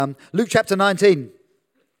Luke chapter 19.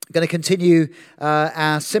 Going to continue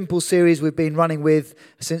our simple series we've been running with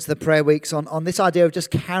since the prayer weeks on this idea of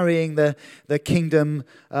just carrying the kingdom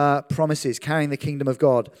promises, carrying the kingdom of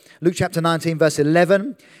God. Luke chapter 19 verse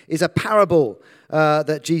 11 is a parable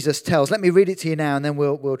that Jesus tells. Let me read it to you now, and then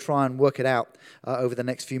we'll try and work it out over the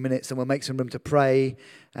next few minutes, and we'll make some room to pray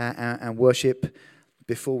and worship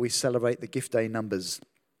before we celebrate the gift day numbers.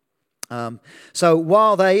 So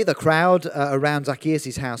while the crowd around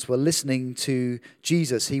Zacchaeus' house, were listening to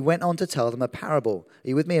Jesus, he went on to tell them a parable. Are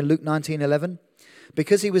you with me in Luke 19:11?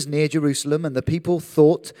 Because he was near Jerusalem and the people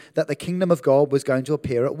thought that the kingdom of God was going to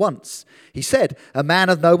appear at once. He said, a man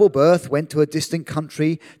of noble birth went to a distant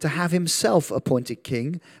country to have himself appointed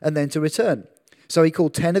king and then to return. So he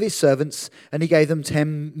called 10 of his servants and he gave them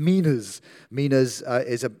 10 minas. Minas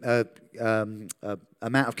is a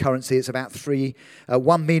amount of currency. It's about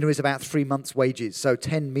 1 mina is about 3 months' wages. So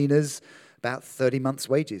 10 minas, about 30 months'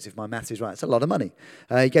 wages, if my maths is right. It's a lot of money.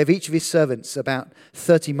 He gave each of his servants about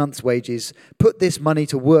 30 months' wages. Put this money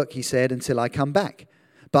to work, he said, until I come back.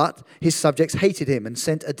 But his subjects hated him and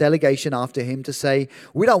sent a delegation after him to say,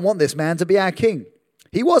 we don't want this man to be our king.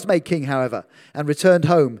 He was made king, however, and returned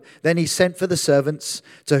home. Then he sent for the servants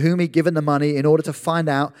to whom he'd given the money in order to find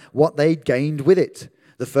out what they'd gained with it.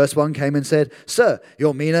 The first one came and said, Sir,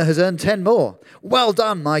 your mina has earned 10 more. Well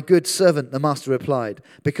done, my good servant, the master replied.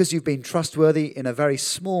 Because you've been trustworthy in a very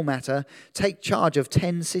small matter, take charge of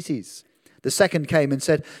 10 cities. The second came and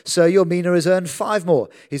said, Sir, your mina has earned 5 more.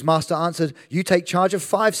 His master answered, You take charge of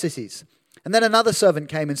 5 cities. And then another servant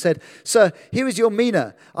came and said, Sir, here is your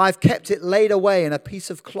mina. I've kept it laid away in a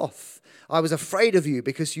piece of cloth. I was afraid of you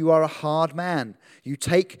because you are a hard man. You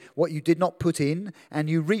take what you did not put in, and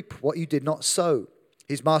you reap what you did not sow.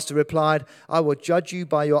 His master replied, I will judge you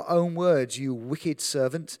by your own words, you wicked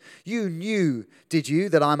servant. You knew, did you,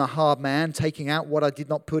 that I'm a hard man, taking out what I did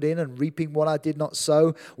not put in and reaping what I did not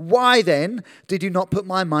sow? Why then did you not put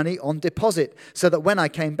my money on deposit, so that when I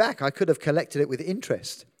came back I could have collected it with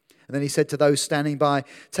interest? And then he said to those standing by,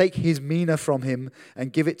 Take his mina from him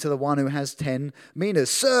and give it to the one who has 10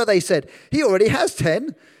 minas. Sir, they said, he already has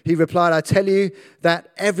 10. He replied, I tell you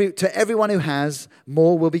that to everyone who has,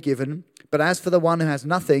 more will be given. But as for the one who has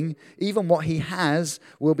nothing, even what he has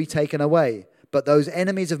will be taken away. But those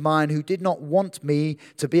enemies of mine who did not want me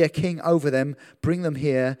to be a king over them, bring them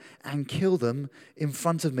here and kill them in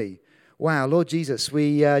front of me. Wow, Lord Jesus,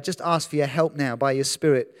 we just ask for your help now by your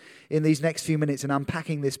Spirit in these next few minutes in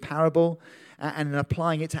unpacking this parable and in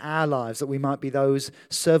applying it to our lives, that we might be those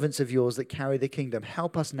servants of yours that carry the kingdom.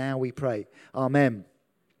 Help us now, we pray. Amen.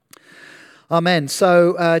 Amen.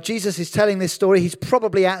 So Jesus is telling this story. He's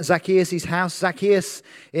probably at Zacchaeus' house. Zacchaeus,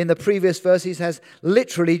 in the previous verses, has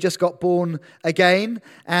literally just got born again.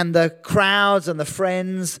 And the crowds and the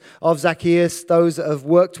friends of Zacchaeus, those that have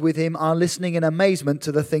worked with him, are listening in amazement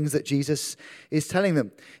to the things that Jesus is telling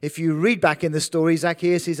them. If you read back in the story,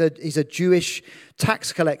 Zacchaeus is a Jewish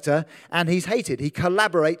tax collector, and he's hated. He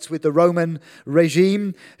collaborates with the Roman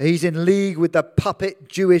regime. He's in league with the puppet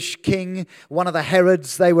Jewish king, one of the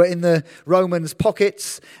Herods. They were in the Romans'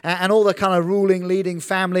 pockets, and all the kind of ruling, leading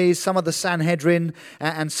families, some of the Sanhedrin,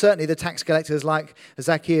 and certainly the tax collectors like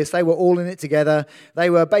Zacchaeus. They were all in it together.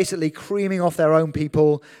 They were basically creaming off their own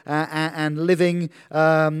people and living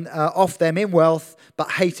off them in wealth,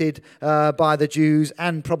 but hated by the Jews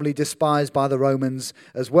and probably despised by the Romans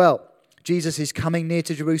as well. Jesus is coming near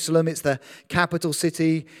to Jerusalem. It's the capital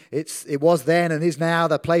city. It was then and is now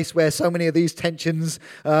the place where so many of these tensions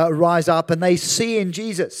rise up. And they see in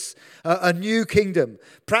Jesus a new kingdom.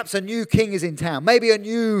 Perhaps a new king is in town. Maybe a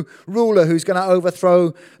new ruler who's going to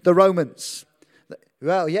overthrow the Romans.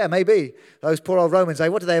 Well, yeah, maybe. Those poor old Romans,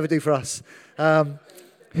 what did they ever do for us? I'm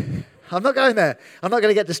not going there. I'm not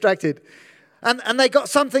going to get distracted. And they got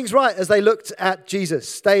some things right as they looked at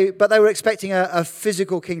Jesus. But they were expecting a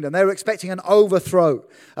physical kingdom. They were expecting an overthrow,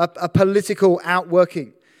 a political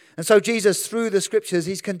outworking. And so Jesus, through the scriptures,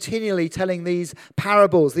 he's continually telling these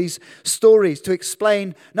parables, these stories to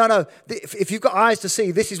explain, no, if you've got eyes to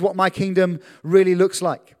see, this is what my kingdom really looks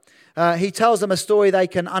like. He tells them a story they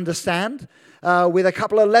can understand with a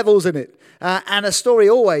couple of levels in it. And a story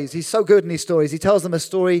always, he's so good in his stories, he tells them a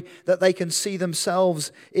story that they can see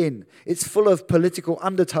themselves in. It's full of political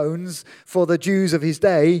undertones for the Jews of his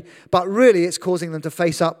day, but really it's causing them to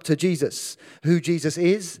face up to Jesus, who Jesus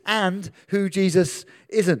is and who Jesus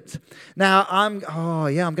isn't. Now, I'm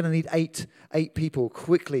going to need eight people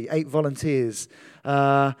quickly, 8 volunteers.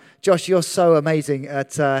 Josh, you're so amazing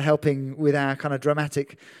at helping with our kind of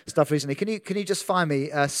dramatic stuff recently. Can you just find me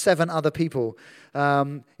 7 other people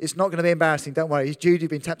people. It's not going to be embarrassing. Don't worry. Jude,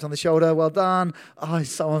 you've been tapped on the shoulder. Well done. Oh,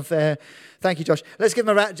 it's so unfair. Thank you, Josh. Let's give him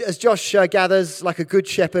a round. As Josh gathers like a good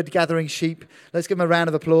shepherd gathering sheep, let's give him a round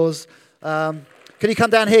of applause. Can you come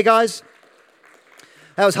down here, guys?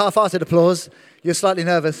 That was half-hearted applause. You're slightly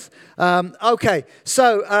nervous. Okay,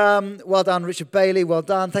 so well done, Richard Bailey. Well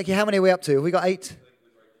done. Thank you. How many are we up to? Have we got 8?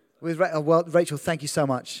 Well, Rachel, thank you so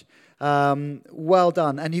much. Well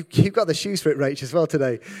done. And you've got the shoes for it, Rach, as well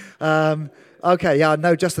today. Okay, yeah,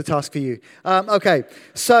 no, just the task for you. Okay,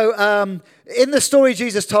 so in the story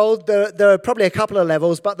Jesus told, there are probably a couple of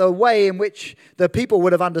levels, but the way in which the people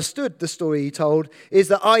would have understood the story he told is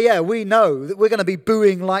that, oh yeah, we know that we're going to be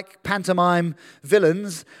booing like pantomime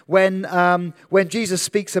villains when Jesus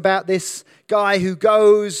speaks about this guy who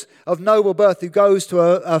goes of noble birth, who goes to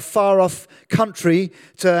a far-off country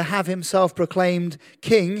to have himself proclaimed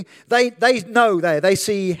king. They know they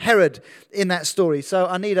see Herod in that story. So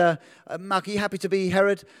I need Mark, are you happy to be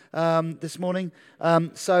Herod this morning?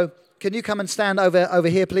 So can you come and stand over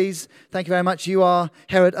here, please? Thank you very much. You are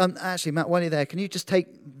Herod. Actually, Matt, while you're there, can you just take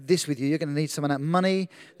this with you? You're going to need some of that money.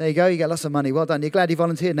 There you go. You get lots of money. Well done. You're glad you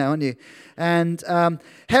volunteered now, aren't you? And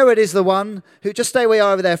Herod is the one who, just stay where you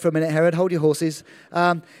are over there for a minute, Herod. Hold your horses.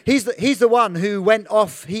 He's the one who went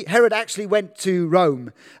off. Herod actually went to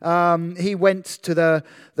Rome. He went to the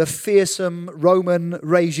fearsome Roman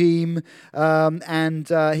regime, and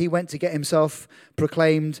he went to get himself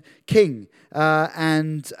proclaimed king.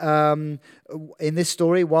 In this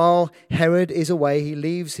story, while Herod is away, he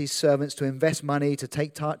leaves his servants to invest money to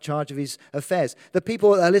take charge of his affairs. The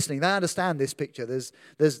people that are listening, they understand this picture. They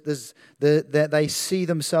see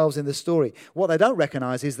themselves in the story. What they don't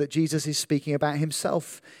recognize is that Jesus is speaking about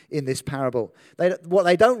himself in this parable. What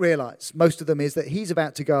they don't realize, most of them, is that he's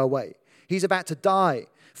about to go away. He's about to die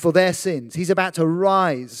for their sins. He's about to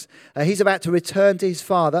rise. He's about to return to his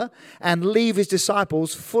Father and leave his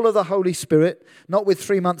disciples full of the Holy Spirit, not with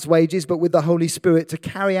 3 months' wages, but with the Holy Spirit to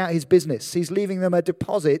carry out his business. He's leaving them a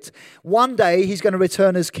deposit. One day he's going to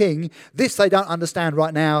return as king. This they don't understand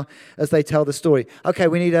right now as they tell the story. Okay,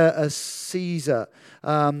 we need a Caesar.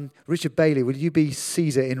 Richard Bailey, would you be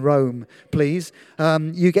Caesar in Rome, please?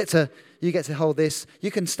 You get to hold this.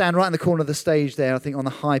 You can stand right in the corner of the stage there, I think, on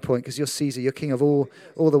the high point, because you're Caesar. You're king of all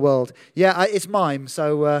the world. Yeah, it's mime.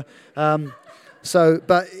 So,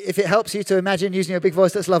 but if it helps you to imagine using your big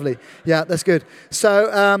voice, that's lovely. Yeah, that's good.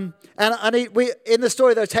 So, in the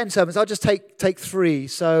story there are 10 servants. I'll just take 3.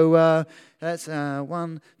 So that's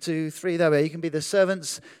 1, 2, 3. There we are. You can be the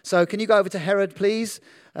servants. So can you go over to Herod, please?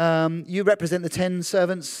 You represent the 10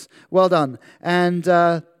 servants. Well done. And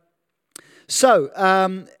So,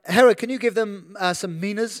 Herod, can you give them some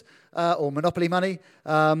minas or Monopoly money?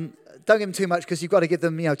 Don't give them too much because you've got to give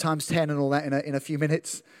them, times 10 and all that in a few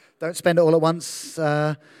minutes. Don't spend it all at once,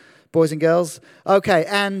 boys and girls. Okay,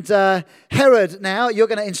 and Herod, now you're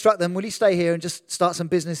going to instruct them. Will you stay here and just start some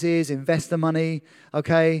businesses, invest the money?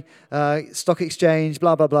 Okay, stock exchange,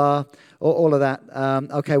 blah blah blah, all of that.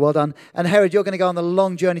 Okay, well done. And Herod, you're going to go on the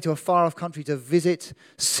long journey to a far-off country to visit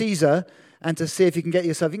Caesar, and to see if you can get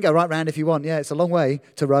yourself, you can go right round if you want. Yeah, it's a long way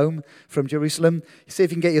to Rome from Jerusalem. See if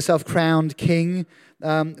you can get yourself crowned king.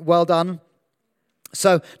 Well done.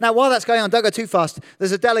 So now while that's going on, don't go too fast.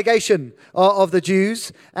 There's a delegation of the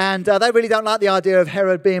Jews, and they really don't like the idea of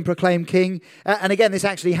Herod being proclaimed king. And again, this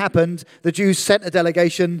actually happened. The Jews sent a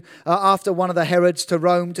delegation after one of the Herods to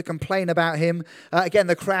Rome to complain about him. Again,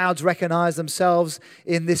 the crowds recognize themselves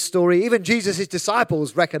in this story. Even Jesus'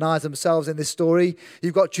 disciples recognize themselves in this story.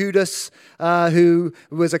 You've got Judas, who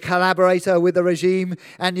was a collaborator with the regime,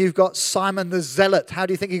 and you've got Simon the Zealot. How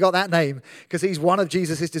do you think he got that name? Because he's one of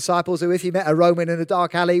Jesus' disciples who, if he met a Roman in a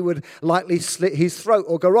dark alley, would likely slit his throat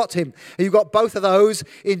or garrote him. You've got both of those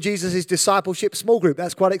in Jesus' discipleship small group.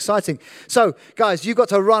 That's quite exciting. So, guys, you've got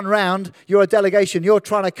to run round. You're a delegation. You're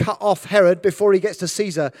trying to cut off Herod before he gets to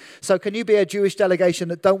Caesar. So can you be a Jewish delegation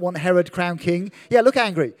that don't want Herod crowned king? Yeah, look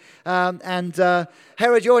angry.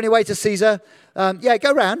 Herod, you're on your way to Caesar. Yeah,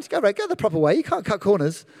 go the proper way. You can't cut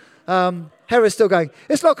corners. Herod's still going.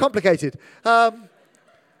 It's not complicated.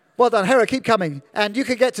 Well done, Herod, keep coming. And you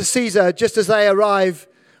can get to Caesar just as they arrive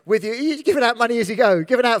with you. You're giving out money as you go,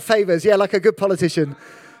 giving out favors. Yeah, like a good politician.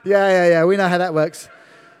 Yeah. We know how that works.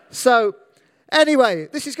 So, anyway,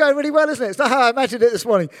 this is going really well, isn't it? It's not how I imagined it this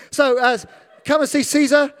morning. So, come and see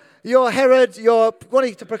Caesar. You're Herod. You're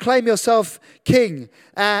wanting to proclaim yourself king.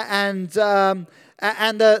 And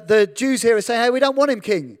the Jews here are saying, hey, we don't want him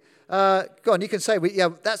king. Go on, you can say,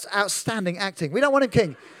 that's outstanding acting. We don't want him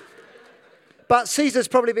king. But Caesar's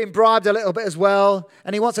probably been bribed a little bit as well,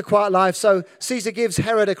 and he wants a quiet life. So Caesar gives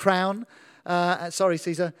Herod a crown. Sorry,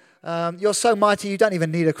 Caesar. You're so mighty, you don't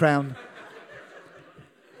even need a crown.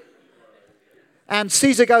 And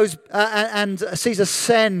Caesar goes, and Caesar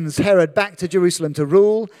sends Herod back to Jerusalem to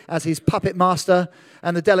rule as his puppet master,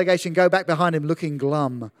 and the delegation go back behind him looking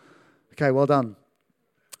glum. Okay, well done.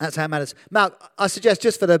 That's how it matters. Mark, I suggest,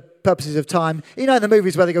 just for the purposes of time, you know in the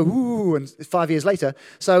movies where they go, ooh, and it's 5 years later.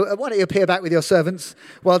 So why don't you appear back with your servants?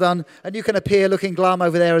 Well done. And you can appear looking glum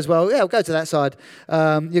over there as well. Yeah, we'll go to that side.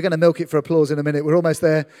 You're going to milk it for applause in a minute. We're almost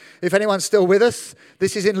there. If anyone's still with us,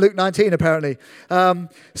 this is in Luke 19, apparently. And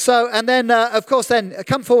then, of course, then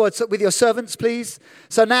come forward with your servants, please.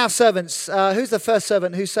 So now, servants, who's the first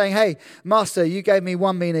servant who's saying, hey, master, you gave me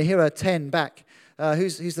 1 mina, here are 10 back.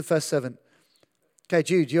 Who's the first servant? Okay,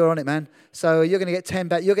 Jude, you're on it, man. So you're going to get 10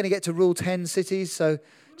 back. You're going to get to rule 10 cities. So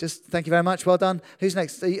just thank you very much. Well done. Who's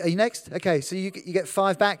next? Are you next? Okay, so you get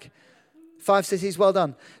 5 back. 5 cities. Well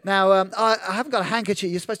done. Now, I haven't got a handkerchief.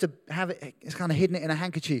 You're supposed to have it. It's kind of hidden it in a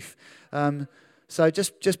handkerchief. So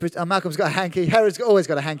just Malcolm's got a hanky. Herod's always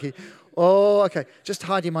got a hanky. Oh, okay. Just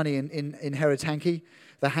hide your money in Herod's hanky.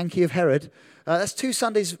 The hanky of Herod. That's 2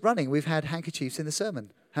 Sundays running. We've had handkerchiefs in the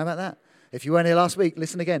sermon. How about that? If you weren't here last week,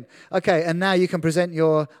 listen again. Okay, and now you can present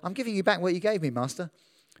your... I'm giving you back what you gave me, Master.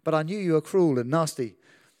 But I knew you were cruel and nasty.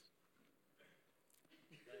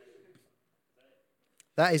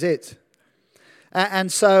 That is it. And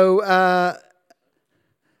so...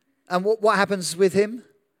 and what happens with him?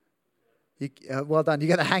 Well done. You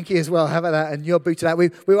get a hanky as well. How about that? And you're booted out. We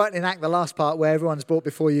won't enact the last part where everyone's brought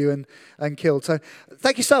before you and killed. So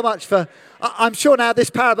thank you so much for... I'm sure now this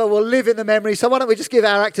parable will live in the memory. So why don't we just give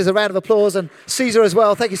our actors a round of applause, and Caesar as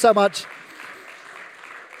well. Thank you so much.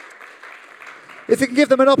 If you can give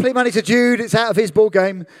the Monopoly money to Jude, it's out of his ball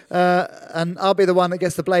game. And I'll be the one that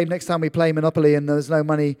gets the blame next time we play Monopoly and there's no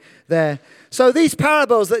money there. So these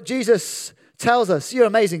parables that Jesus tells us, you're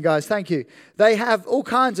amazing, guys. Thank you. They have all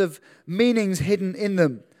kinds of meanings hidden in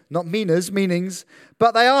them. Not meanings,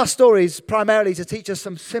 but they are stories primarily to teach us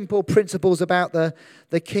some simple principles about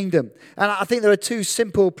the kingdom. And I think there are 2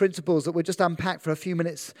 simple principles that we'll just unpack for a few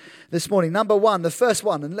minutes this morning. Number 1, the first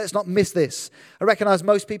one, and let's not miss this. I recognize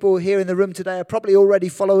most people here in the room today are probably already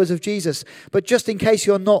followers of Jesus, but just in case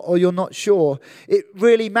you're not or you're not sure, it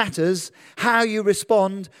really matters how you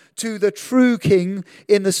respond to the true king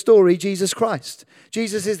in the story, Jesus Christ.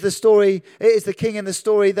 Jesus is the story, it is the king in the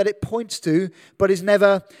story that it points to, but is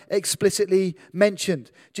never explicitly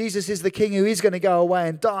mentioned. Jesus is the king who is going to go away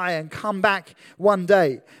and die and come back one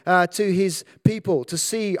day to his people to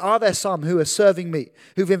see, are there some who are serving me,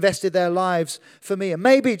 who've invested their lives for me? And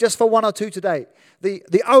maybe just for 1 or 2 today,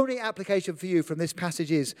 the only application for you from this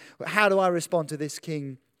passage is, how do I respond to this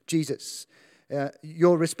King Jesus?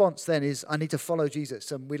 Your response then is, I need to follow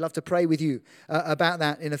Jesus. And we'd love to pray with you about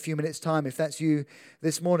that in a few minutes' time, if that's you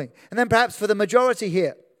this morning. And then perhaps for the majority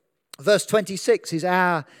here, verse 26 is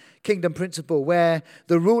our kingdom principle, where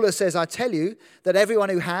the ruler says, I tell you that everyone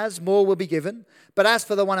who has, more will be given. But as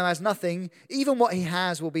for the one who has nothing, even what he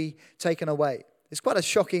has will be taken away. It's quite a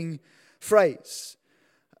shocking phrase.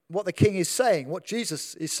 What the king is saying, what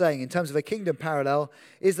Jesus is saying in terms of a kingdom parallel,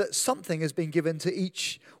 is that something has been given to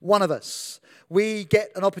each one of us. We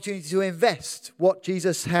get an opportunity to invest what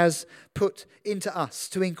Jesus has put into us,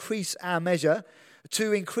 to increase our measure,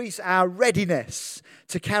 to increase our readiness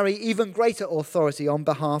to carry even greater authority on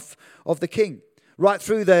behalf of the king. Right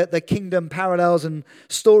through the kingdom parallels and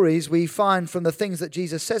stories, we find from the things that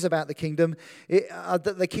Jesus says about the kingdom,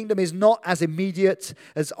 that the kingdom is not as immediate,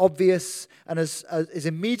 as obvious, and as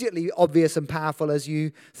immediately obvious and powerful as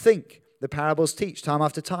you think. The parables teach time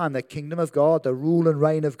after time the kingdom of God, the rule and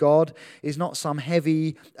reign of God, is not some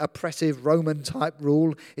heavy, oppressive Roman type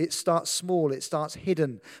rule. It starts small, it starts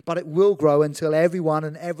hidden, but it will grow until everyone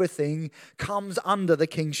and everything comes under the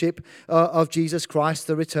kingship of Jesus Christ,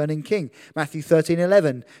 the returning king. Matthew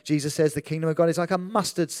 13:11, Jesus says the kingdom of God is like a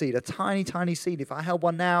mustard seed, a tiny, tiny seed. If I held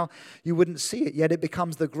one now, you wouldn't see it, yet it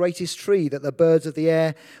becomes the greatest tree that the birds of the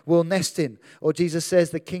air will nest in. Or Jesus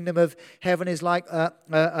says the kingdom of heaven is like a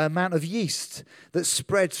amount of yeast that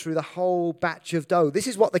spreads through the whole batch of dough. This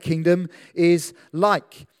is what the kingdom is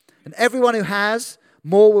like. And everyone who has,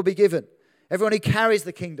 more will be given. Everyone who carries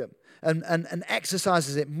the kingdom and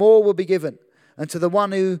exercises it, more will be given. And to the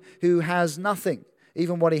one who has nothing,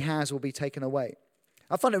 even what he has will be taken away.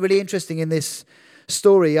 I find it really interesting in this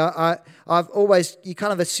story. I've always, you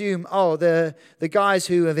kind of assume, the guys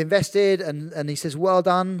who have invested, and he says, well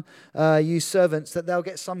done, you servants, that they'll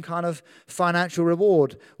get some kind of financial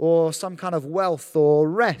reward or some kind of wealth or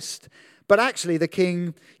rest. But actually the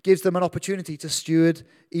king gives them an opportunity to steward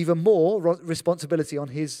even more responsibility on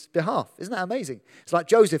his behalf. Isn't that amazing? It's like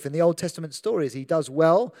Joseph in the Old Testament stories. He does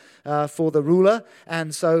well for the ruler,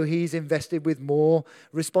 and so he's invested with more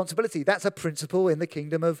responsibility. That's a principle in the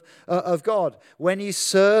kingdom of God. When you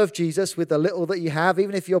serve Jesus with the little that you have,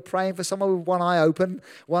 even if you're praying for someone with one eye open,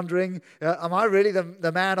 wondering, am I really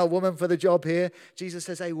the man or woman for the job here? Jesus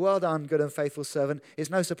says, hey, well done, good and faithful servant. It's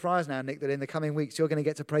no surprise now, Nick, that in the coming weeks you're going to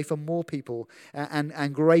get to pray for more people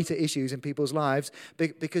and greater issues in people's lives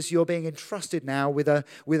because you're being entrusted now with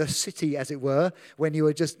a city, as it were, when you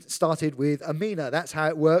were just started with a mina. That's how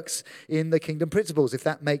it works in the kingdom principles, if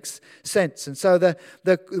that makes sense. And so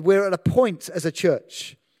we're at a point as a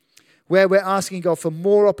church where we're asking God for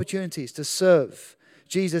more opportunities to serve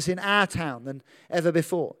Jesus in our town than ever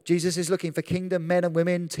before. Jesus is looking for kingdom men and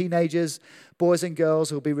women, teenagers, boys and girls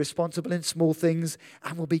who will be responsible in small things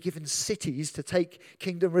and will be given cities to take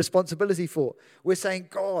kingdom responsibility for. We're saying,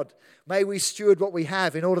 God, may we steward what we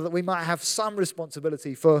have in order that we might have some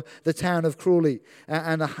responsibility for the town of Crawley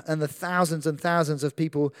and the thousands and thousands of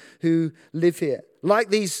people who live here. Like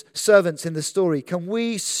these servants in the story, can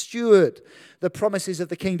we steward the promises of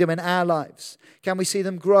the kingdom in our lives? Can we see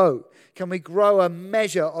them grow? Can we grow a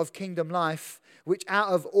measure of kingdom life which out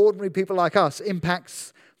of ordinary people like us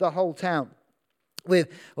impacts the whole town? We're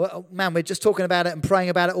just talking about it and praying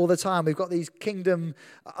about it all the time. We've got these kingdom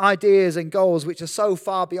ideas and goals which are so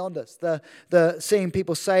far beyond us. The seeing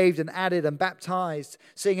people saved and added and baptized,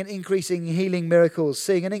 seeing an increase in healing miracles,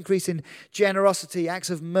 seeing an increase in generosity, acts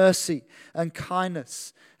of mercy and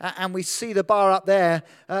kindness. And we see the bar up there.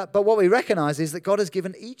 But what we recognize is that God has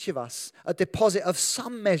given each of us a deposit of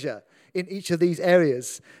some measure in each of these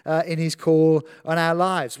areas in his call on our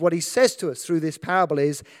lives. What he says to us through this parable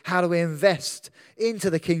is, how do we invest into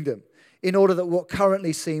the kingdom in order that what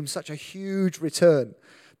currently seems such a huge return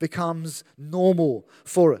becomes normal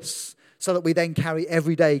for us, so that we then carry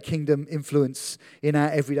everyday kingdom influence in our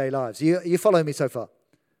everyday lives. You following me so far?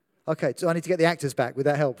 Okay, so I need to get the actors back. Would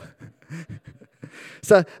that help?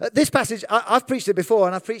 So this passage, I've preached it before,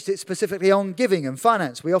 and I've preached it specifically on giving and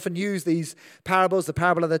finance. We often use these parables, the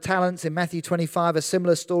parable of the talents in Matthew 25, a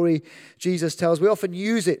similar story Jesus tells. We often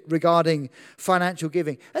use it regarding financial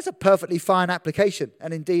giving. That's a perfectly fine application,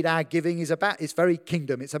 and indeed our giving it's very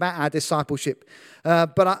kingdom. It's about our discipleship.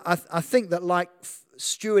 But I think that like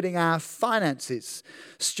stewarding our finances,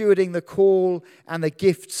 stewarding the call and the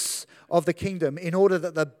gifts of the kingdom in order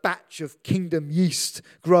that the batch of kingdom yeast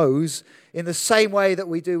grows, in the same way that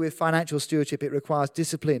we do with financial stewardship, it requires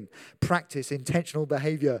discipline, practice, intentional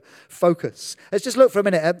behavior, focus. Let's just look for a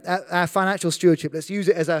minute at our financial stewardship. Let's use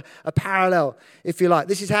it as a parallel, if you like.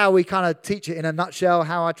 This is how we kind of teach it in a nutshell,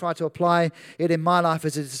 how I try to apply it in my life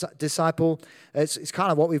as a disciple. It's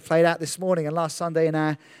kind of what we've played out this morning and last Sunday in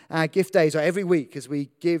our gift days, or every week as we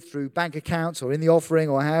give through bank accounts or in the offering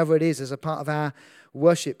or however it is as a part of our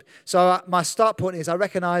worship. So my start point is I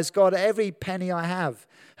recognize, God, every penny I have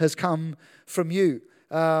has come from you.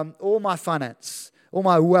 All my finance, all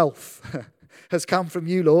my wealth has come from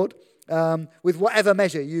you, Lord. With whatever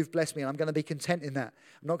measure you've blessed me, and I'm going to be content in that.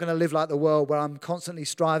 I'm not going to live like the world where I'm constantly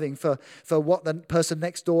striving for what the person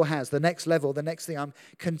next door has, the next level, the next thing. I'm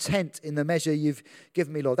content in the measure you've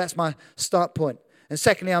given me, Lord. That's my start point. And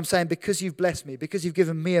secondly, I'm saying, because you've blessed me, because you've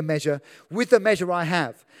given me a measure, with the measure I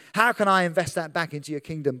have, how can I invest that back into your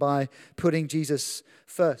kingdom by putting Jesus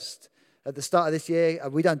first? At the start of this year,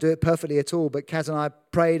 we don't do it perfectly at all, but Kaz and I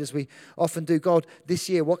prayed, as we often do, God, this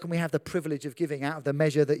year, what can we have the privilege of giving out of the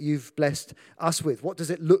measure that you've blessed us with? What does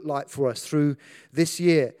it look like for us through this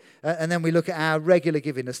year? And then we look at our regular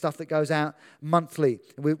giving, the stuff that goes out monthly.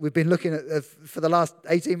 We've been looking at, for the last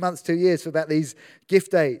 18 months, 2 years, for about these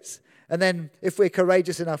gift days. And then if we're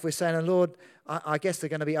courageous enough, we're saying, oh, Lord, I guess there are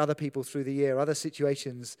going to be other people through the year, other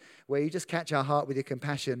situations where you just catch our heart with your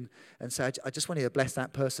compassion and say, I just want you to bless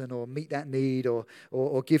that person or meet that need or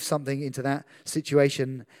give something into that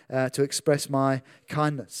situation to express my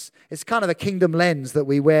kindness. It's kind of a kingdom lens that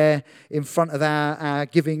we wear in front of our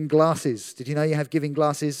giving glasses. Did you know you have giving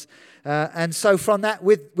glasses? And so from that,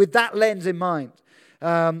 with that lens in mind,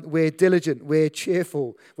 we're diligent, we're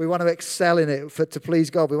cheerful, we want to excel in it to please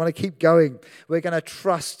God, we want to keep going, we're going to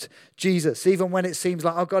trust Jesus, even when it seems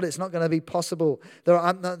like, oh God, it's not going to be possible,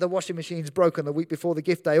 the washing machine's broken the week before the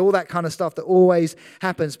gift day, all that kind of stuff that always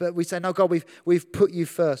happens, but we say, no God, we've put you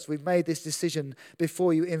first, we've made this decision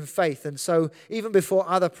before you in faith, and so even before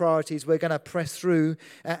other priorities, we're going to press through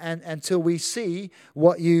until we see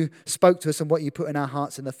what you spoke to us and what you put in our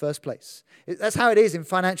hearts in the first place. That's how it is in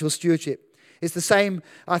financial stewardship. It's the same,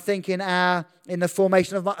 I think, in the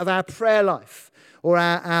formation of our prayer life. or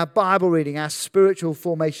our Bible reading, our spiritual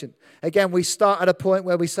formation. Again, we start at a point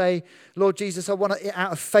where we say, Lord Jesus, I want to,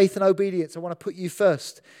 out of faith and obedience, I want to put you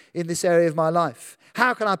first in this area of my life.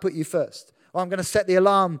 How can I put you first? Well, I'm going to set the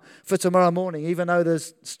alarm for tomorrow morning, even though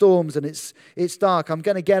there's storms and it's dark. I'm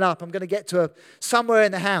going to get up. I'm going to get to somewhere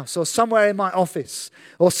in the house or somewhere in my office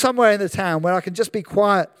or somewhere in the town where I can just be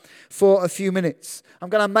quiet for a few minutes. I'm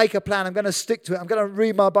going to make a plan. I'm going to stick to it. I'm going to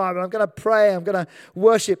read my Bible. I'm going to pray. I'm going to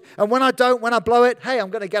worship. And when I blow it, hey, I'm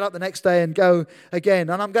going to get up the next day and go again.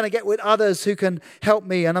 And I'm going to get with others who can help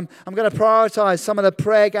me. And I'm going to prioritize some of the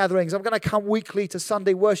prayer gatherings. I'm going to come weekly to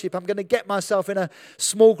Sunday worship. I'm going to get myself in a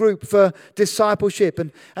small group for discipleship.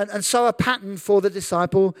 And so a pattern for the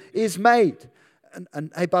disciple is made.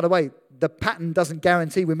 And hey, by the way, the pattern doesn't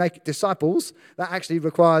guarantee we make disciples. That actually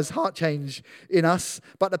requires heart change in us.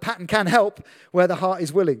 But the pattern can help where the heart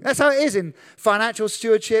is willing. That's how it is in financial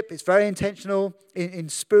stewardship. It's very intentional. In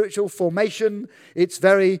spiritual formation, it's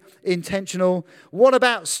very intentional. What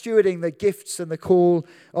about stewarding the gifts and the call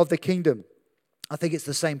of the kingdom? I think it's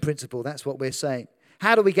the same principle. That's what we're saying.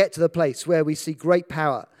 How do we get to the place where we see great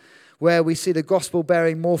power, where we see the gospel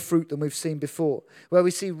bearing more fruit than we've seen before, where we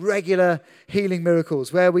see regular healing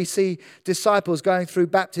miracles, where we see disciples going through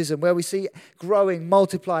baptism, where we see growing,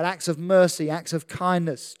 multiplied acts of mercy, acts of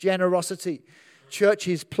kindness, generosity,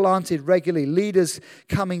 churches planted regularly, leaders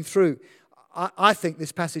coming through? I think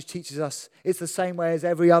this passage teaches us it's the same way as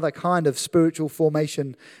every other kind of spiritual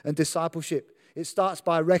formation and discipleship. It starts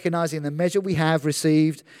by recognizing the measure we have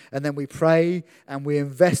received, and then we pray and we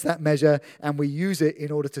invest that measure and we use it in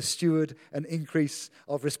order to steward an increase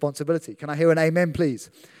of responsibility. Can I hear an amen, please?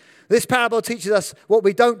 This parable teaches us what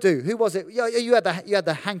we don't do. Who was it? You had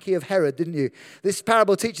the hanky of Herod, didn't you? This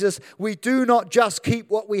parable teaches us we do not just keep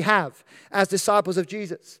what we have as disciples of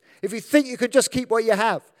Jesus. If you think you could just keep what you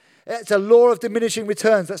have, it's a law of diminishing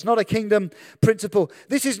returns. That's not a kingdom principle.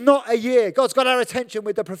 This is not a year. God's got our attention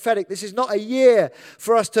with the prophetic. This is not a year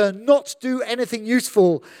for us to not do anything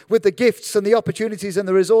useful with the gifts and the opportunities and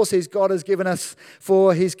the resources God has given us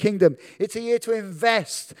for his kingdom. It's a year to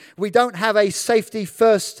invest. We don't have a safety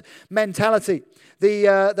first mentality.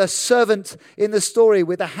 The servant in the story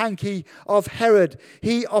with the hanky of Herod,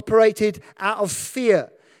 he operated out of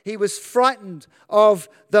fear. He was frightened of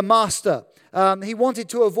the master. He wanted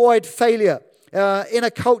to avoid failure. In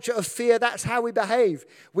a culture of fear, that's how we behave.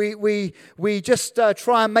 We just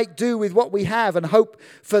try and make do with what we have and hope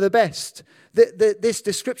for the best. This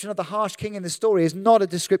description of the harsh king in the story is not a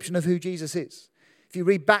description of who Jesus is. If you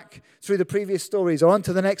read back through the previous stories or on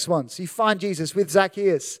to the next ones, you find Jesus with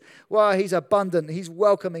Zacchaeus. Well, he's abundant, he's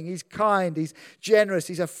welcoming, he's kind, he's generous,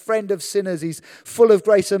 he's a friend of sinners, he's full of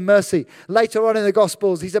grace and mercy. Later on in the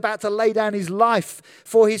Gospels, he's about to lay down his life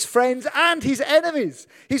for his friends and his enemies.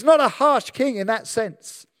 He's not a harsh king in that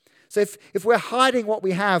sense. So if we're hiding what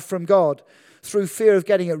we have from God through fear of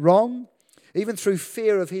getting it wrong, even through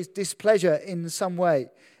fear of his displeasure in some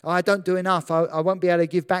way, I don't do enough, I won't be able to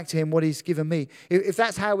give back to him what he's given me. If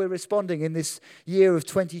that's how we're responding in this year of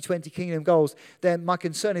 2020 Kingdom Goals, then my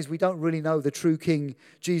concern is we don't really know the true King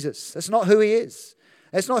Jesus. That's not who he is.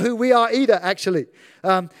 That's not who we are either, actually.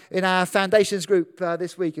 In our foundations group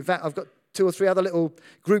this week, in fact, I've got 2 or 3 other little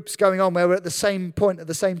groups going on where we're at the same point at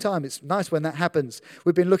the same time. It's nice when that happens.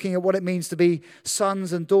 We've been looking at what it means to be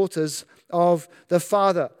sons and daughters of the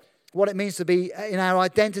Father. What it means to be in our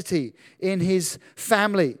identity, in his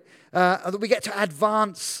family. That we get to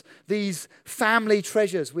advance these family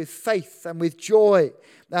treasures with faith and with joy,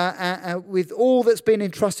 and with all that's been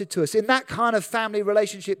entrusted to us. In that kind of family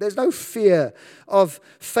relationship, there's no fear of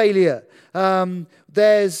failure.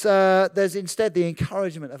 There's instead the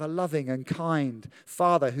encouragement of a loving and kind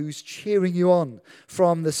Father who's cheering you on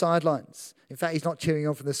from the sidelines. In fact, he's not cheering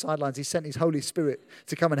on from the sidelines. He sent his Holy Spirit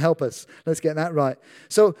to come and help us. Let's get that right.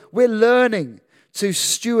 So we're learning to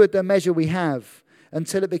steward the measure we have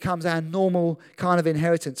until it becomes our normal kind of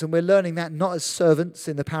inheritance. And we're learning that not as servants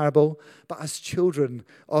in the parable, but as children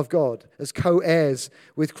of God, as co-heirs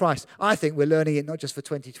with Christ. I think we're learning it not just for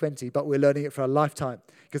 2020, but we're learning it for a lifetime,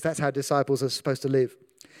 because that's how disciples are supposed to live.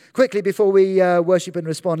 Quickly, before we worship and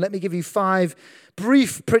respond, let me give you 5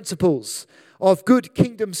 brief principles of good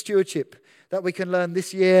kingdom stewardship that we can learn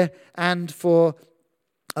this year and for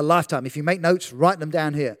a lifetime. If you make notes, write them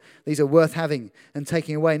down here. These are worth having and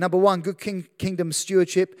taking away. Number 1, good kingdom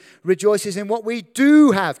stewardship rejoices in what we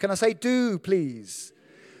do have. Can I say do, please?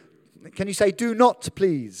 Can you say do not,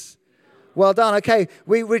 please? Well done. Okay,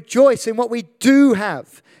 we rejoice in what we do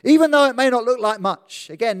have, even though it may not look like much.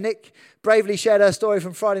 Again, Nick bravely shared her story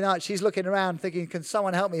from Friday night. She's looking around thinking, can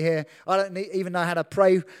someone help me here? I don't even know how to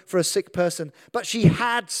pray for a sick person. But she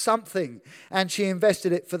had something, and she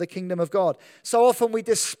invested it for the kingdom of God. So often we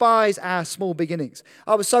despise our small beginnings.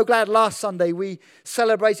 I was so glad last Sunday we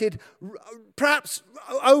celebrated, perhaps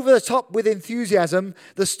over the top with enthusiasm,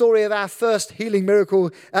 the story of our first healing miracle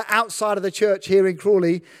outside of the church here in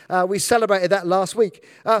Crawley. We celebrated that last week.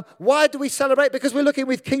 Why do we celebrate? Because we're looking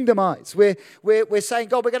with kingdom eyes. We're saying,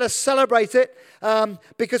 God, we're going to celebrate it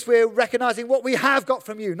because we're recognizing what we have got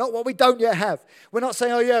from you, not what we don't yet have. We're not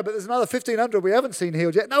saying, oh yeah, but there's another 1,500 we haven't seen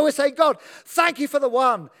healed yet. No, we're saying, God, thank you for the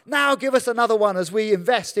one. Now give us another one as we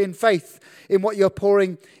invest in faith in what you're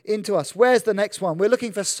pouring into us. Where's the next one? We're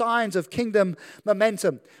looking for signs of kingdom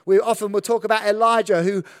momentum. We often will talk about Elijah,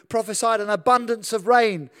 who prophesied an abundance of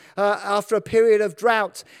rain after a period of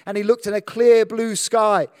drought, and he looked in a clear blue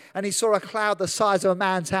sky and he saw a cloud the size of a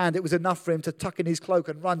man's hand. It was enough for him to tuck in his cloak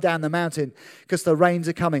and run down the mountain because the rains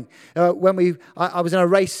are coming. I was in a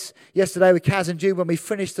race yesterday with Kaz and Jude. When we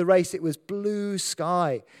finished the race, it was blue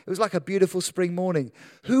sky. It was like a beautiful spring morning.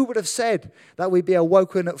 Who would have said that we'd be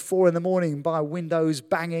awoken at 4 a.m. by windows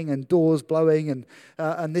banging and doors blowing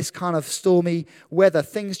and this kind of stormy weather?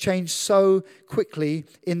 Things change so quickly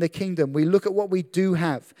in the kingdom. We look at what we do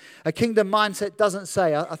have. A kingdom mindset doesn't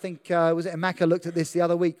say, I think, was it Emeka looked at this the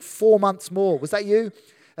other week, 4 months more. Was that you?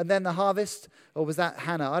 And then the harvest? Or was that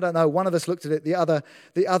Hannah? I don't know. One of us looked at it the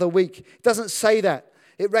other week. It doesn't say that.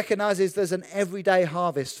 It recognizes there's an everyday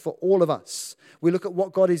harvest for all of us. We look at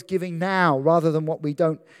what God is giving now rather than what we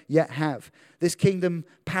don't yet have. This kingdom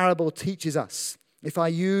parable teaches us, if I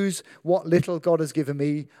use what little God has given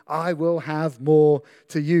me, I will have more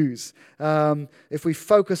to use. If we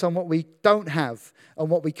focus on what we don't have and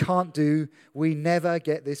what we can't do, we never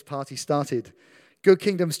get this party started. Good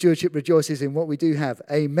kingdom stewardship rejoices in what we do have.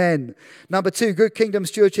 Amen. Number 2, good kingdom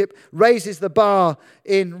stewardship raises the bar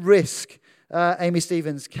in risk. Amy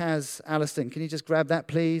Stevens, Kaz, Alliston, can you just grab that,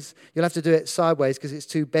 please? You'll have to do it sideways because it's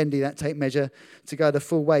too bendy, that tape measure, to go the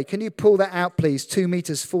full way. Can you pull that out, please? 2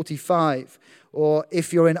 meters 45. Or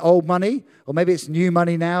if you're in old money, or maybe it's new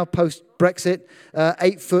money now, post-Brexit,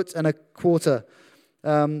 8 foot and a quarter.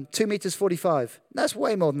 2 meters 45. That's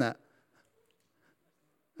way more than that.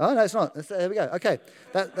 Oh, no, it's not. There we go. Okay,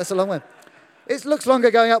 that's a long way. It looks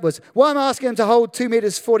longer going upwards. Why am I asking him to hold 2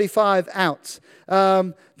 meters 45 out?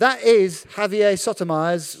 That is Javier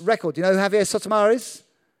Sotomayor's record. Do you know who Javier Sotomayor is?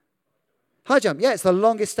 High jump. Yeah, it's the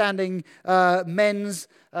longest standing men's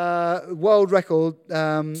world record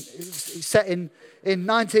set in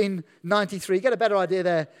 1993. Get a better idea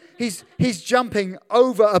there. He's jumping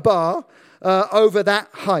over a bar over that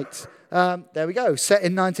height. There we go. Set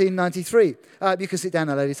in 1993. You can sit down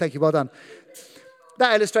now, ladies. Thank you. Well done.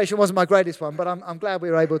 That illustration wasn't my greatest one, but I'm glad we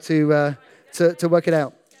were able to work it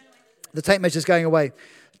out. The tape measure's going away.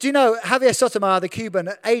 Do you know Javier Sotomayor, the Cuban,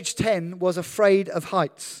 at age 10 was afraid of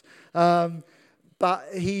heights, but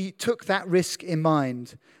he took that risk in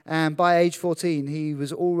mind, and by age 14 he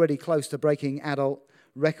was already close to breaking adult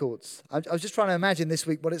records. I was just trying to imagine this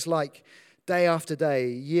week what it's like, day after day,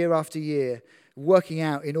 year after year, working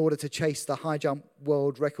out in order to chase the high jump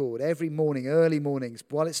world record every morning, early mornings,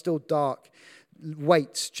 while it's still dark.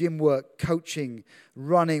 Weights, gym work, coaching,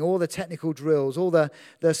 running, all the technical drills, all the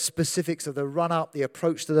specifics of the run up, the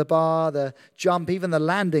approach to the bar, the jump, even the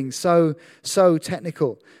landing, so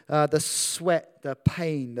technical. The sweat, the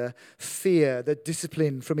pain, the fear, the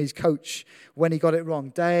discipline from his coach when he got it wrong,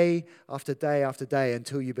 day after day after day,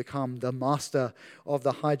 until you become the master of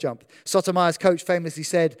the high jump. Sotomayor's coach famously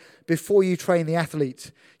said, before you train the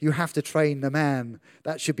athlete, you have to train the man.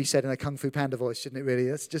 That should be said in a Kung Fu Panda voice, shouldn't it really?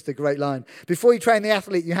 That's just a great line. Before you train the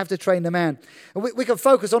athlete, you have to train the man. And we can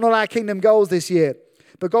focus on all our kingdom goals this year.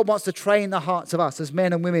 But God wants to train the hearts of us as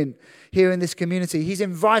men and women here in this community. He's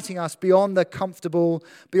inviting us beyond the comfortable,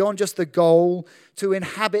 beyond just the goal, to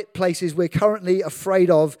inhabit places we're currently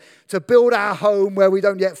afraid of, to build our home where we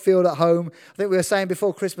don't yet feel at home. I think we were saying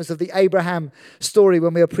before Christmas of the Abraham story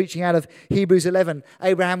when we were preaching out of Hebrews 11.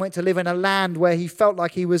 Abraham went to live in a land where he felt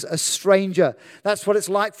like he was a stranger. That's what it's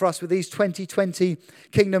like for us with these 2020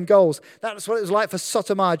 kingdom goals. That's what it was like for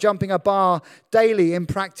Sotomayor, jumping a bar daily in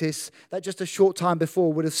practice that just a short time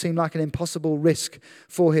before would have seemed like an impossible risk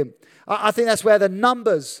for him. I think that's where the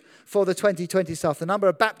numbers for the 2020 stuff, the number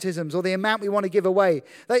of baptisms or the amount we want to give away,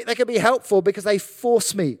 they can be helpful because they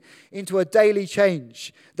force me into a daily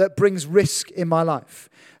change that brings risk in my life.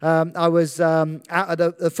 I was out at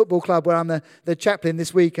the football club where I'm the chaplain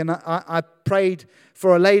this week, and I prayed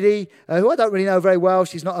for a lady who I don't really know very well.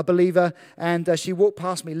 She's not a believer, and she walked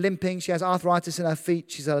past me limping. She has arthritis in her feet.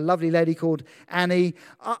 She's a lovely lady called Annie.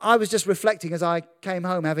 I was just reflecting as I came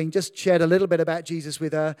home, having just shared a little bit about Jesus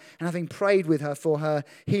with her and having prayed with her for her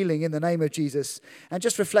healing in the name of Jesus, and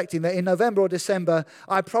just reflecting that in November or December,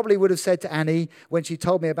 I probably would have said to Annie when she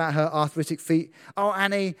told me about her arthritic feet, "Oh,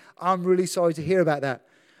 Annie, I'm really sorry to hear about that."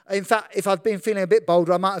 In fact, if I'd been feeling a bit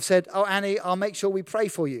bolder, I might have said, "Oh, Annie, I'll make sure we pray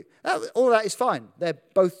for you." All that is fine. They're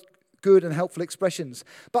both good and helpful expressions.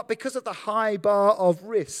 But because of the high bar of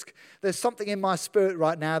risk, there's something in my spirit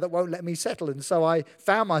right now that won't let me settle. And so I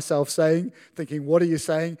found myself thinking, what are you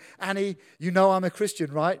saying? "Annie, you know I'm a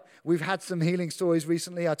Christian, right? We've had some healing stories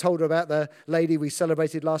recently. I told her about the lady we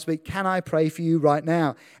celebrated last week. Can I pray for you right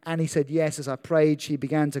now?" Annie said yes. As I prayed, she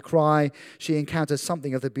began to cry. She encountered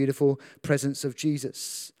something of the beautiful presence of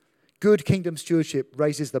Jesus. Good kingdom stewardship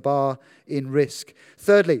raises the bar in risk.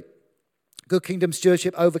 Thirdly, good kingdom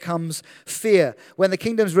stewardship overcomes fear. When the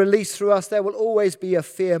kingdom's released through us, there will always be a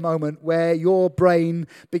fear moment where your brain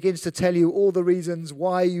begins to tell you all the reasons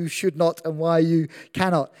why you should not and why you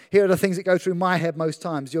cannot. Here are the things that go through my head most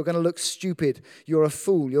times. You're going to look stupid. You're a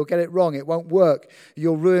fool. You'll get it wrong. It won't work.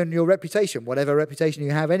 You'll ruin your reputation, whatever reputation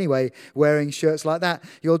you have anyway, wearing shirts like that.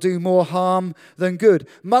 You'll do more harm than good.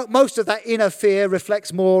 Most of that inner fear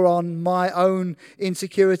reflects more on my own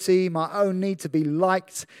insecurity, my own need to be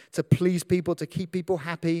liked, to please people, to keep people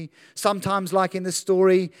happy. Sometimes, like in this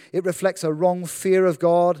story, it reflects a wrong fear of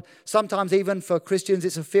God. Sometimes, even for Christians,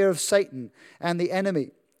 it's a fear of Satan and the enemy.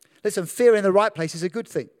 Listen, fear in the right place is a good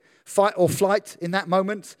thing. Fight or flight in that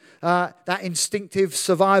moment, that instinctive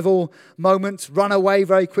survival moment, run away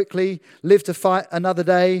very quickly, live to fight another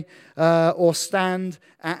day, or stand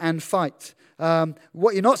and fight.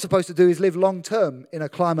 What you're not supposed to do is live long term in a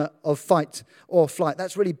climate of fight or flight.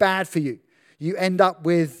 That's really bad for you. You end up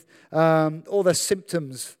with all the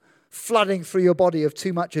symptoms flooding through your body of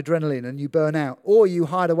too much adrenaline and you burn out. Or you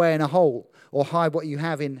hide away in a hole or hide what you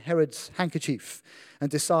have in Herod's handkerchief and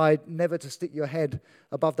decide never to stick your head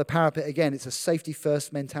above the parapet again. It's a safety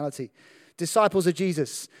first mentality. Disciples of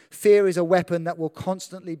Jesus, fear is a weapon that will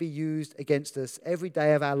constantly be used against us every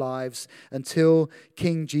day of our lives until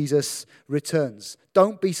King Jesus returns.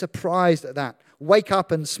 Don't be surprised at that. Wake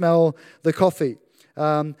up and smell the coffee.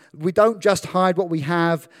 We don't just hide what we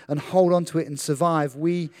have and hold on to it and survive.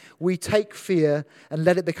 We take fear and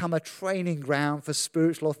let it become a training ground for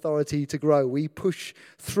spiritual authority to grow. We push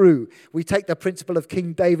through. We take the principle of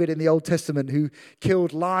King David in the Old Testament, who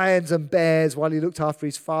killed lions and bears while he looked after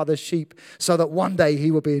his father's sheep, so that one day he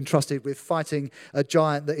will be entrusted with fighting a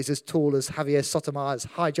giant that is as tall as Javier Sotomayor's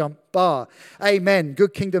high jump bar. Amen.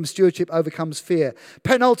 Good kingdom stewardship overcomes fear.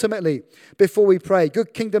 Penultimately, before we pray,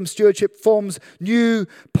 good kingdom stewardship forms new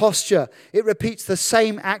posture. It repeats the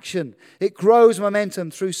same action. It grows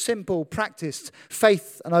momentum through simple, practiced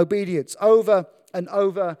faith and obedience over and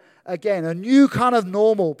over again. A new kind of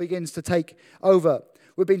normal begins to take over.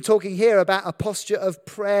 We've been talking here about a posture of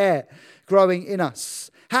prayer growing in us.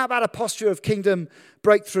 How about a posture of kingdom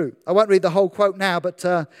breakthrough? I won't read the whole quote now, but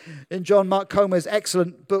in John Mark Comer's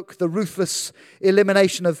excellent book, The Ruthless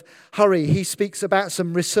Elimination of Hurry, he speaks about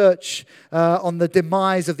some research on the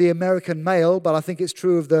demise of the American male, but I think it's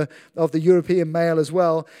true of the European male as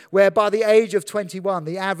well, where by the age of 21,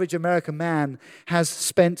 the average American man has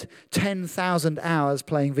spent 10,000 hours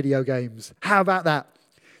playing video games. How about that?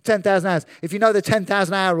 10,000 hours. If you know the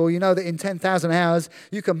 10,000 hour rule, you know that in 10,000 hours,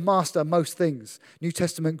 you can master most things. New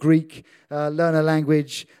Testament Greek, learn a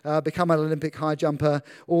language, become an Olympic high jumper,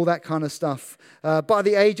 all that kind of stuff. By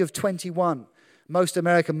the age of 21, most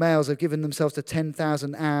American males have given themselves to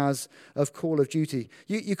 10,000 hours of Call of Duty.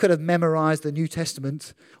 You could have memorized the New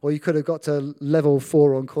Testament, or you could have got to level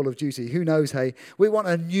 4 on Call of Duty. Who knows, hey? We want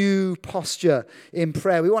a new posture in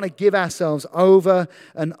prayer. We want to give ourselves over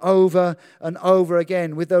and over and over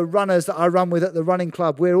again. With the runners that I run with at the running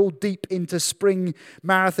club, we're all deep into spring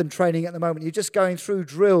marathon training at the moment. You're just going through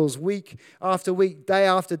drills week after week, day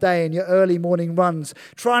after day in your early morning runs,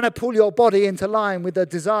 trying to pull your body into line with the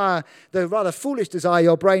desire, the rather foolish desire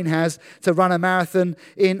your brain has to run a marathon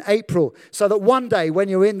in April, so that one day when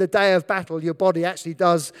you're in the day of battle, your body actually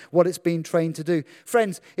does what it's been trained to do.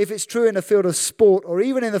 Friends, if it's true in the field of sport or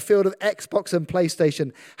even in the field of Xbox and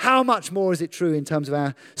PlayStation, how much more is it true in terms of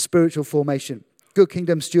our spiritual formation? Good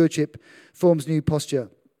kingdom stewardship forms new posture.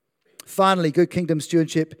 Finally, good kingdom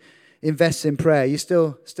stewardship invests in prayer. You're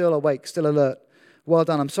still awake, still alert. Well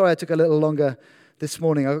done. I'm sorry I took a little longer this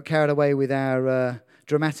morning. I got carried away with our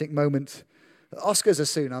dramatic moment. The Oscars are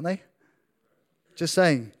soon, aren't they? Just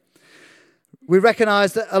saying. We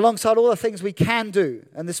recognize that alongside all the things we can do,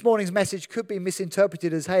 and this morning's message could be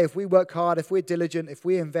misinterpreted as, hey, if we work hard, if we're diligent, if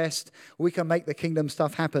we invest, we can make the kingdom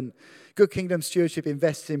stuff happen. Good kingdom stewardship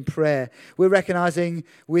invests in prayer. We're recognizing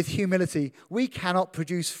with humility, we cannot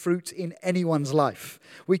produce fruit in anyone's life.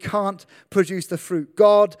 We can't produce the fruit.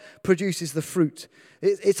 God produces the fruit.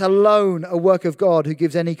 It's alone a work of God who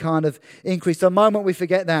gives any kind of increase. The moment we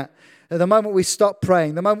forget that, the moment we stop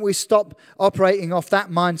praying, the moment we stop operating off that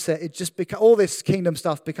mindset, it just all this kingdom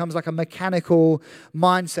stuff becomes like a mechanical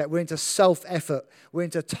mindset. We're into self-effort. We're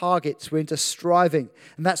into targets. We're into striving.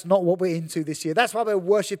 And that's not what we're into this year. That's why we're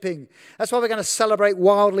worshiping. That's why we're going to celebrate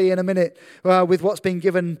wildly in a minute with what's been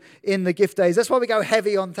given in the gift days. That's why we go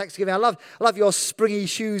heavy on Thanksgiving. I love your springy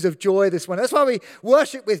shoes of joy this morning. That's why we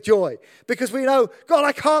worship with joy, because we know, God,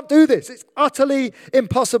 I can't do this. It's utterly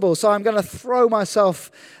impossible. So I'm going to throw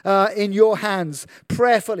myself in your hands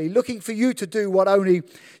prayerfully, looking for you to do what only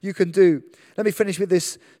you can do. Let me finish with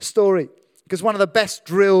this story, because one of the best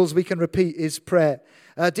drills we can repeat is prayer.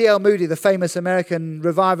 D.L. Moody, the famous American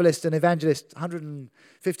revivalist and evangelist,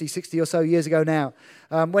 150, 60 or so years ago now,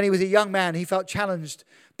 when he was a young man, he felt challenged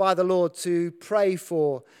by the Lord to pray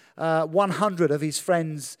for 100 of his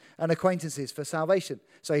friends and acquaintances for salvation.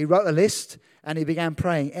 So he wrote a list and he began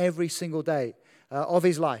praying every single day of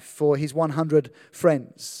his life for his 100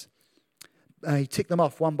 friends. He ticked them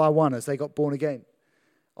off one by one as they got born again.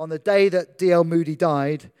 On the day that D.L. Moody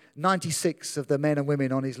died, 96 of the men and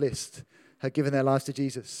women on his list had given their lives to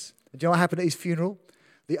Jesus. And do you know what happened at his funeral?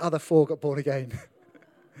 The other 4 got born again.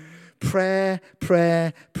 Prayer,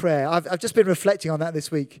 prayer, prayer. I've just been reflecting on that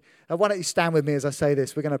this week. Why don't you stand with me as I say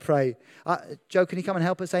this? We're going to pray. Joe, can you come and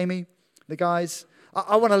help us, Amy? The guys?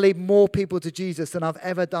 I want to lead more people to Jesus than I've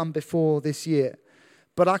ever done before this year.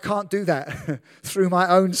 But I can't do that through my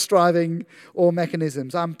own striving or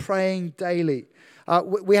mechanisms. I'm praying daily.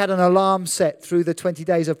 We had an alarm set through the 20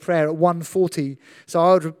 days of prayer at 1:40. So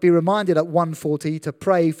I would be reminded at 1:40 to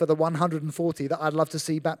pray for the 140 that I'd love to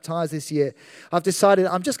see baptized this year. I've decided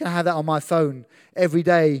I'm just going to have that on my phone every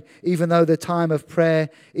day, even though the time of prayer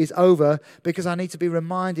is over, because I need to be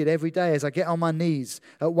reminded every day as I get on my knees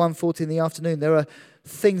at 1:40 in the afternoon. There are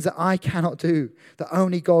things that I cannot do that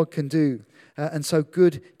only God can do. And so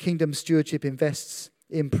good kingdom stewardship invests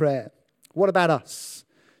in prayer. What about us?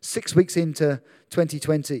 6 weeks into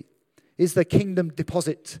 2020, is the kingdom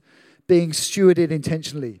deposit being stewarded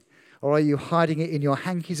intentionally? Or are you hiding it in your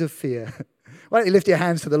hankies of fear? Why don't you lift your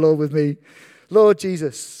hands to the Lord with me? Lord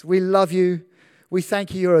Jesus, we love you. We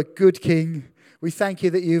thank you, you're a good king. We thank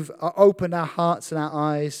you that you've opened our hearts and our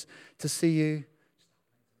eyes to see you.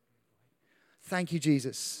 Thank you,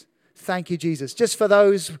 Jesus. Thank you, Jesus. Just for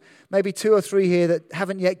those, maybe 2 or 3 here that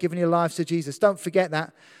haven't yet given your lives to Jesus, don't forget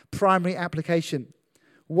that primary application.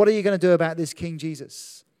 What are you going to do about this King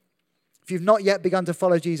Jesus? If you've not yet begun to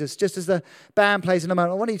follow Jesus, just as the band plays in a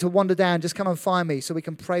moment, I want you to wander down, just come and find me so we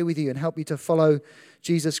can pray with you and help you to follow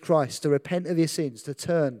Jesus Christ, to repent of your sins, to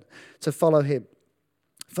turn, to follow him.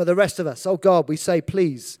 For the rest of us, oh God, we say,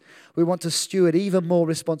 please, we want to steward even more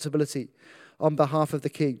responsibility on behalf of the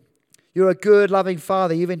King. You're a good, loving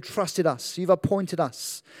Father. You've entrusted us. You've appointed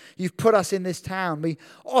us. You've put us in this town. We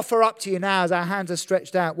offer up to you now as our hands are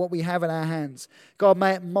stretched out what we have in our hands. God,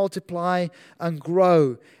 may it multiply and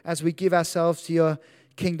grow as we give ourselves to your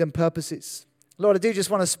kingdom purposes. Lord, I do just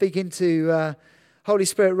want to speak into Holy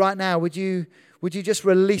Spirit right now. Would you just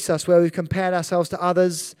release us where we've compared ourselves to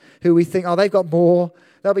others who we think, oh, they've got more.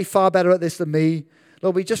 They'll be far better at this than me.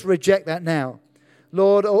 Lord, we just reject that now.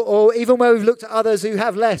 Lord, or even where we've looked at others who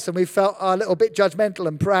have less and we've felt a little bit judgmental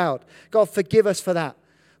and proud. God, forgive us for that.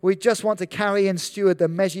 We just want to carry and steward the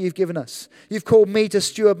measure you've given us. You've called me to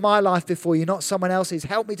steward my life before you, not someone else's.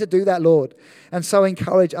 Help me to do that, Lord, and so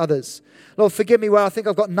encourage others. Lord, forgive me where I think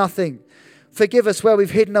I've got nothing. Forgive us where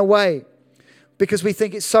we've hidden away because we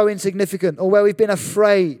think it's so insignificant, or where we've been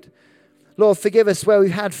afraid. Lord, forgive us where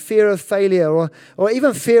we've had fear of failure or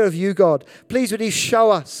even fear of you, God. Please, would you show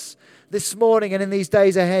us this morning and in these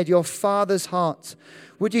days ahead your Father's heart?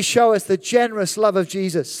 Would you show us the generous love of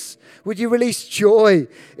Jesus? Would you release joy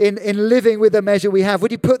in living with the measure we have?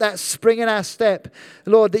 Would you put that spring in our step,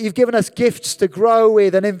 Lord, that you've given us gifts to grow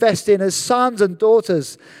with and invest in as sons and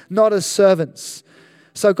daughters, not as servants?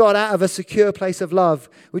 So God, out of a secure place of love,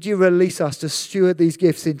 would you release us to steward these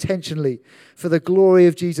gifts intentionally for the glory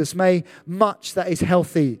of Jesus? May much that is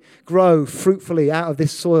healthy grow fruitfully out of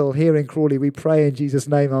this soil here in Crawley. We pray in Jesus'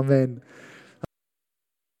 name, amen.